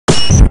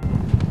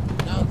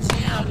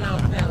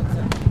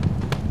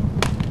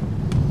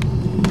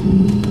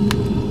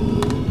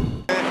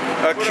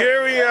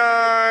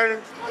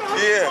Akerrion.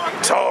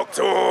 Yeah. Talk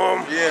to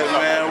him. Yeah,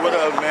 man. What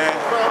up, man?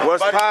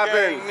 What's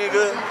poppin'?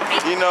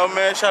 Nigga. You know,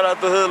 man. Shout out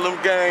to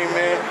Hoodlum Gang,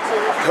 man.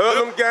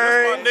 Hoodlum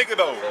Gang. That's my nigga,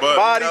 though. But,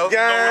 Body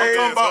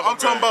Gang. I'm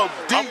talking about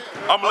deep.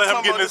 I'm gonna let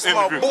him get in this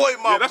interview.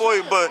 My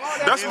boy, but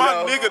that's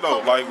my nigga,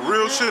 though. Like,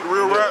 real shit,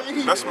 real rap.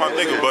 That's my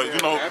nigga. But,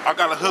 you know, I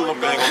got a Hoodlum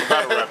Gang on the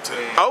battle rap team.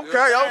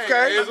 Okay.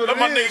 Let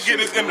my nigga get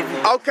this interview.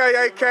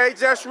 Okay, AK,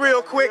 just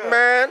real quick,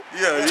 man.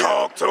 Yeah.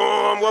 Talk to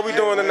him. What we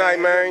doing tonight,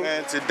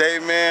 man? Today,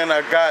 man,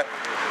 I got,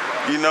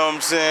 you know what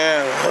I'm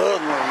saying,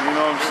 Hoodlum, you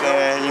know what I'm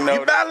saying, you know.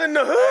 You battling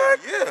the hood?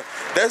 Yeah.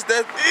 That's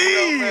that.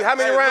 You know, how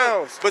many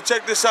rounds? But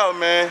check this out,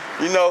 man.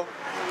 You know,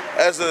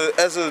 as a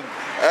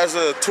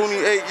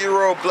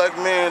 28-year-old black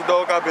man,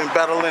 dog, I've been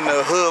battling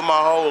the hood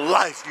my whole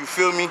life. You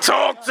feel me?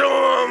 Talk to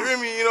him. You hear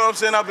me? You know what I'm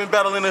saying? I've been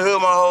battling the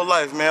hood my whole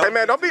life, man. Hey,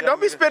 man, don't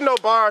be spitting no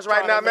bars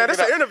right now, man. This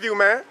is an interview,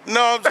 man.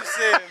 No, I'm just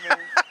saying, man.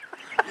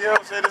 You know what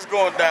I'm saying? It's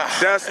going down.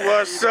 That's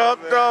what's up,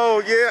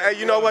 though. Yeah, hey,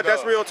 you know what?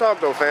 That's real talk,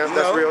 though, fam.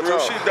 That's real talk.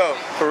 Shit, though.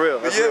 For real.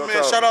 But yeah,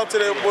 man, shout out to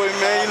that boy,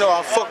 man. You know,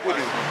 I fuck with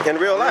him.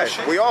 In real life.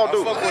 We all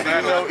do. I fuck with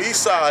him, you know.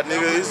 East side,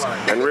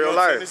 nigga. In real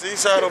life. It's east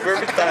side of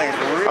everything,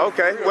 for real.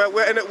 Okay.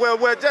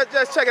 Well,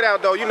 just check it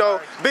out, though. You know,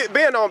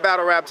 being on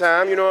battle rap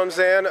time, you know what I'm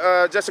saying?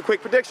 Just a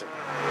quick prediction.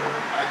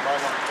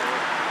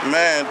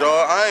 Man,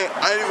 dog, I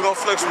ain't even gonna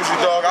flex with you,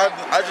 dog.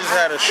 I just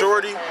had a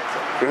shorty.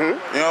 You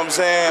know what I'm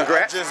saying?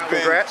 Congrats. I just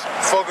been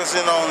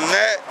focusing on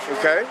that.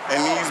 Okay.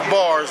 And these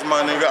bars, my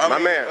nigga. My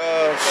man.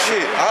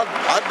 Shit,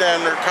 I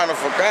damn near kind of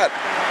forgot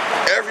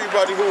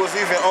everybody who was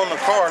even on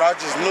the card. I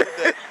just knew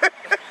that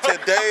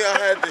today I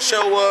had to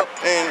show up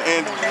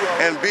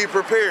and be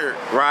prepared.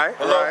 Right.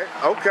 Hello? Right.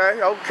 Okay.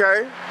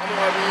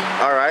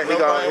 All right. He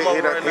done.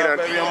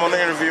 I'm on the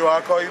interview.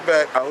 I'll call you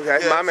back.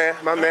 Okay. Yes. My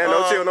man.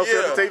 noChill,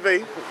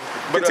 noFilterTV.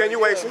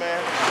 Continuation.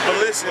 Yeah, but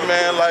listen,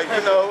 man, like,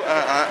 you know,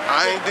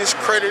 I ain't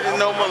discrediting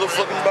no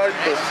motherfucking body,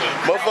 but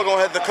motherfucker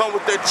gonna have to come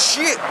with that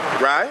shit.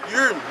 Right.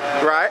 You're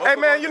right. Hey,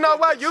 man, you know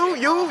what? You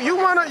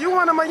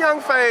one of my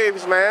young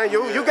faves, man.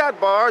 You got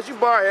bars. You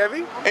bar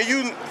heavy. And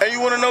you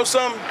want to know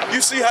something?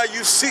 You see how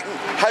you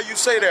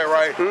say that,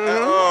 right?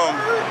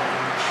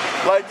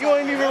 Like, you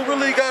ain't even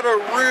really got a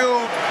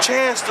real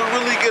chance to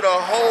really get a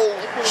whole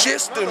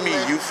gist of me,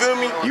 you feel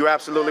me? You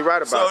absolutely right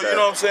about that. So, you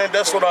know what I'm saying?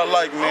 That's what I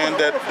like, man.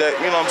 That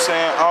you know what I'm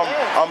saying?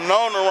 I'm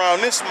known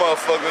around this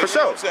motherfucker. For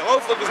sure. You know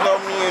what I'm saying? Motherfuckers know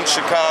me in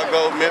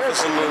Chicago, Memphis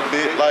a little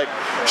bit, like,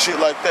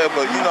 shit like that.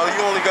 But, you know, you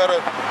only got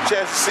a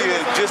chance to see a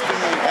gist of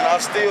me, and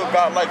I still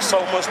got, like, so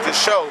much to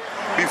show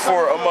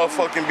before a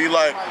motherfucking be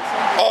like,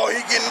 oh,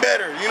 he getting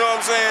better. You know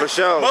what I'm saying? For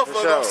sure.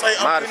 Motherfucker gonna say,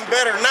 I'm getting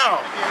better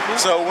now.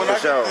 So when I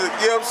get to,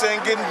 you know what I'm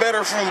saying, getting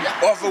better from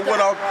off of what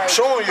I'm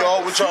showing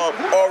y'all, which y'all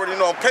already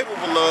know I'm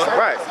capable of.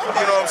 Right.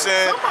 You know what I'm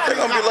saying? They're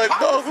gonna be like,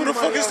 dog, who the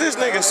fuck is this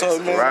nigga? So,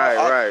 man,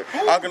 right.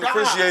 I can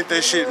appreciate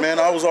that shit, man.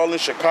 I was all in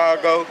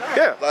Chicago.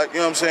 Yeah. Like,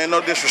 you know what I'm saying? No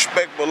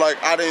disrespect, but like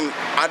I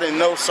didn't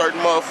know certain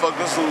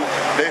motherfuckers who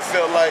they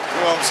felt like,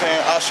 you know what I'm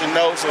saying, I should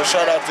know. So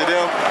shout out to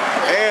them.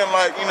 And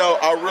like, you know,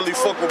 I really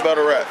fuck with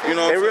battle rap. You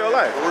know what I'm saying? In real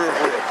life.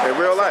 In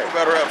real life.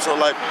 Battle rap. So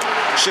like,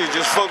 shit,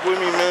 just fuck with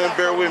me, man.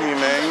 Bear with me,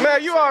 man.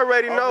 Man, you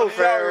already know,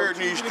 fam. In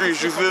these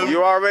streets, you feel me?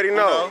 You already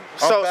know.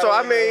 So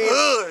I mean,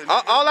 good.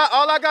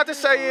 all I got to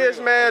say is,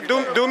 man,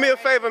 do me a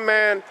favor,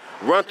 man.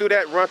 Run through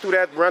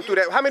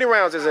that. How many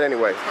rounds is it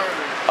anyway?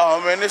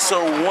 Oh, man, it's a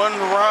 1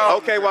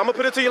 round. Okay, well, I'm going to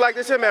put it to you like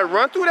this here, man.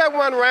 Run through that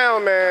 1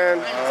 round,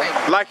 man,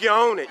 like you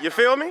own it. You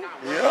feel me?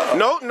 Yeah.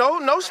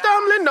 No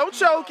stumbling, no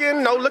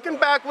choking, no looking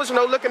backwards,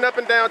 no looking up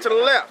and down to the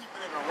left.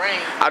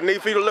 I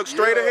need for you to look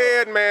straight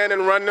ahead, man,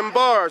 and run them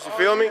bars. You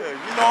feel me?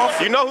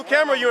 You know who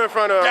camera you in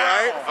front of,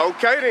 right?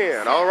 Okay,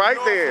 then. All right,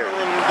 then.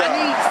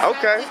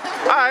 Okay.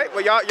 All right.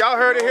 Well, y'all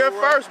heard it here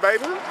first,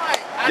 baby.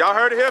 Y'all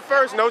heard it here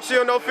first.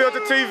 noChill,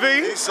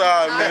 noFilterTV. East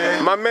side,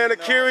 man. My man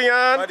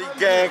Akerrion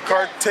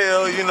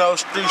Kartier, you know,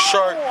 Street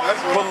Shark.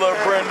 Pull up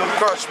brand new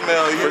car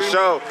smell. For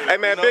sure. Hey,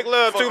 man, big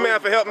love too, man,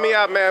 for helping me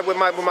out, man, with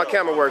my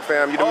camera work,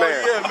 fam. You the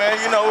man. Yeah, man.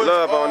 You know, it's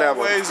love on that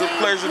one. Always a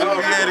pleasure to be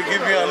able to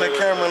get you on the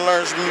camera and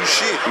learn some new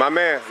shit. My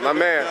man.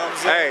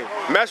 Hey,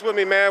 mess with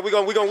me, man. We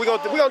gonna do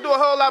a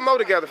whole lot more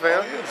together,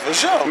 fam. Yeah, for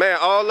sure. Man,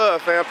 all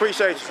love, fam.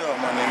 Appreciate you. For sure,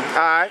 my nigga. All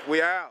right,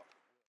 we out.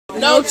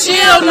 No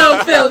chill,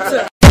 no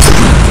filter.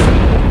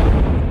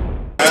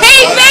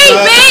 Hey,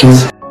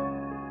 bitch!